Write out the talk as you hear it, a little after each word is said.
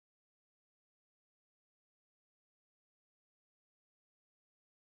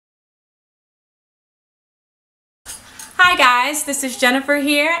Hi guys, this is Jennifer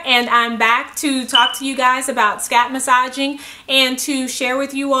here, and I'm back to talk to you guys about scalp massaging and to share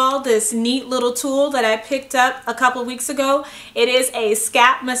with you all this neat little tool that I picked up a couple weeks ago. It is a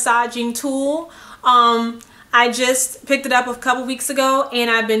scalp massaging tool. I just picked it up a couple weeks ago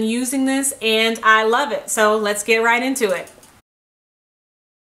and I've been using this and I love it. So let's get right into it.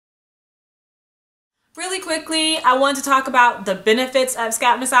 Really quickly, I want to talk about the benefits of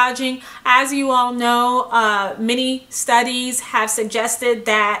scalp massaging. As you all know, many studies have suggested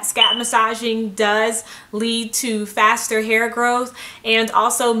that scalp massaging does lead to faster hair growth, and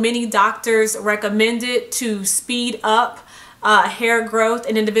also many doctors recommend it to speed up hair growth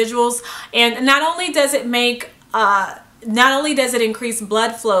in individuals. And not only does it increase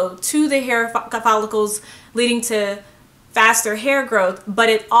blood flow to the hair follicles, leading to faster hair growth, but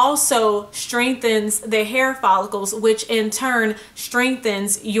it also strengthens the hair follicles, which in turn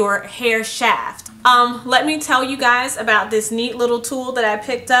strengthens your hair shaft. Let me tell you guys about this neat little tool that I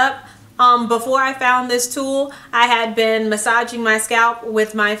picked up. Before I found this tool, I had been massaging my scalp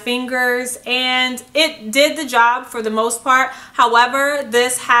with my fingers and it did the job for the most part. However,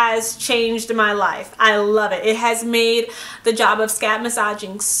 this has changed my life. I love it. It has made the job of scalp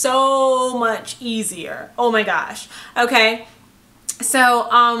massaging so much easier. Oh my gosh. Okay.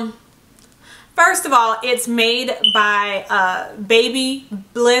 So, first of all, it's made by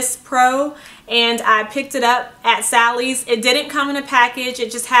Bablyss Pro, and I picked it up at Sally's. It didn't come in a package.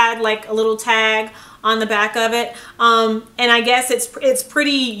 It just had like a little tag on the back of it. And I guess it's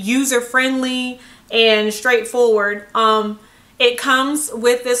pretty user-friendly and straightforward. It comes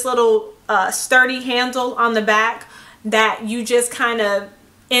with this little sturdy handle on the back that you just kind of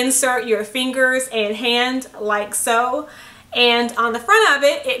insert your fingers and hand like so. And on the front of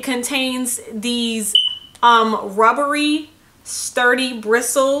it, it contains these rubbery, sturdy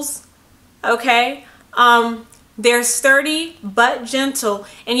bristles. Okay, they're sturdy but gentle,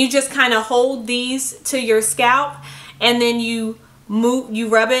 and you just kind of hold these to your scalp, and then you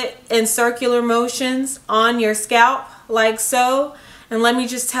rub it in circular motions on your scalp like so. And let me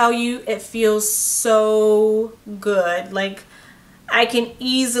just tell you, it feels so good. Like, I can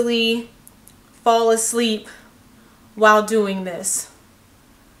easily fall asleep while doing this.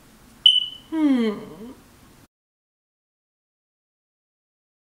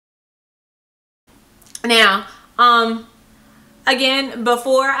 Now, again,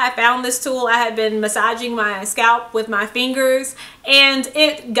 before I found this tool, I had been massaging my scalp with my fingers, and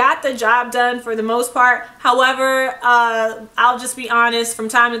it got the job done for the most part. However, I'll just be honest, from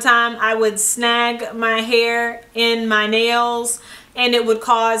time to time, I would snag my hair in my nails, and it would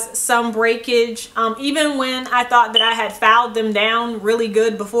cause some breakage. Even when I thought that I had filed them down really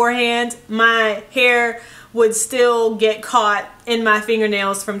good beforehand, my hair would still get caught in my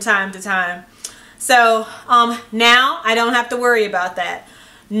fingernails from time to time. So now I don't have to worry about that.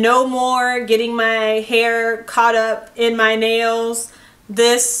 No more getting my hair caught up in my nails.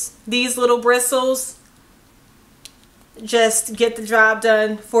 These little bristles just get the job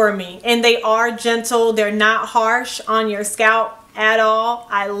done for me. And they are gentle. They're not harsh on your scalp at all.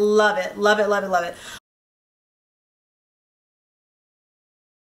 I love it. Love it, love it, love it.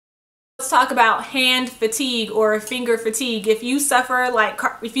 Let's talk about hand fatigue or finger fatigue. If you suffer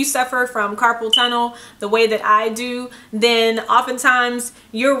from carpal tunnel the way that I do, then oftentimes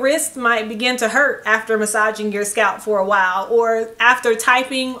your wrist might begin to hurt after massaging your scalp for a while, or after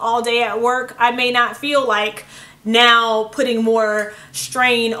typing all day at work, I may not feel like now putting more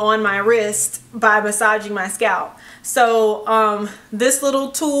strain on my wrist by massaging my scalp. So this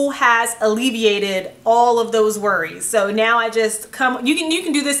little tool has alleviated all of those worries. So now I just come, you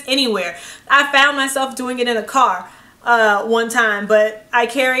can do this anywhere. I found myself doing it in a car one time, but I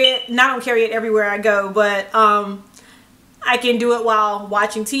carry it, and I don't carry it everywhere I go, but I can do it while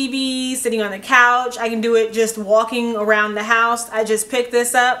watching TV, sitting on the couch. I can do it just walking around the house. I just pick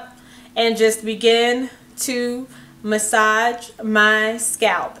this up and just begin to massage my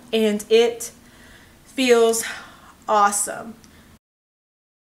scalp, and it feels awesome.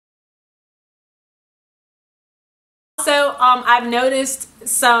 Also, I've noticed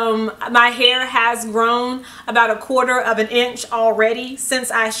my hair has grown about 1/4 of an inch already since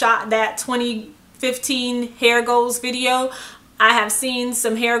I shot that 2015 hair goals video. I have seen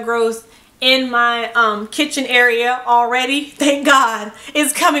some hair growth in my kitchen area already. Thank God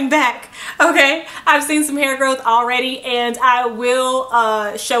it's coming back. Okay, I've seen some hair growth already, and I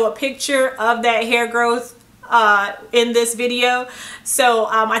will show a picture of that hair growth in this video. So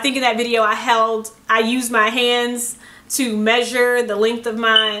I think in that video I used my hands to measure the length of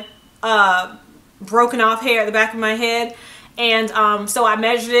my broken off hair at the back of my head, And so I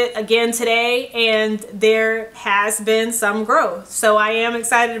measured it again today, and there has been some growth. So I am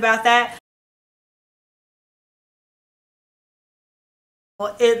excited about that.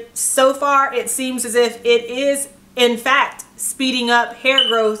 So far it seems as if it is in fact speeding up hair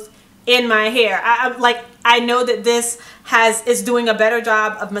growth in my hair. I know that this is doing a better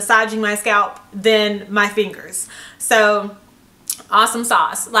job of massaging my scalp than my fingers. So awesome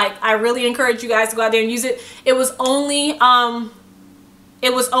sauce. Like, I really encourage you guys to go out there and use it. It was only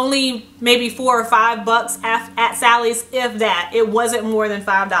maybe $4 or $5 at Sally's, if that. It wasn't more than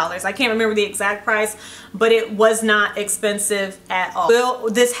 $5. I can't remember the exact price, but it was not expensive at all. Well,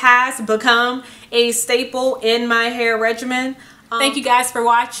 this has become a staple in my hair regimen. Thank you guys for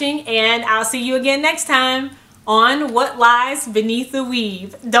watching, and I'll see you again next time on What Lies Beneath the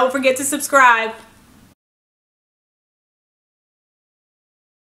Weave. Don't forget to subscribe.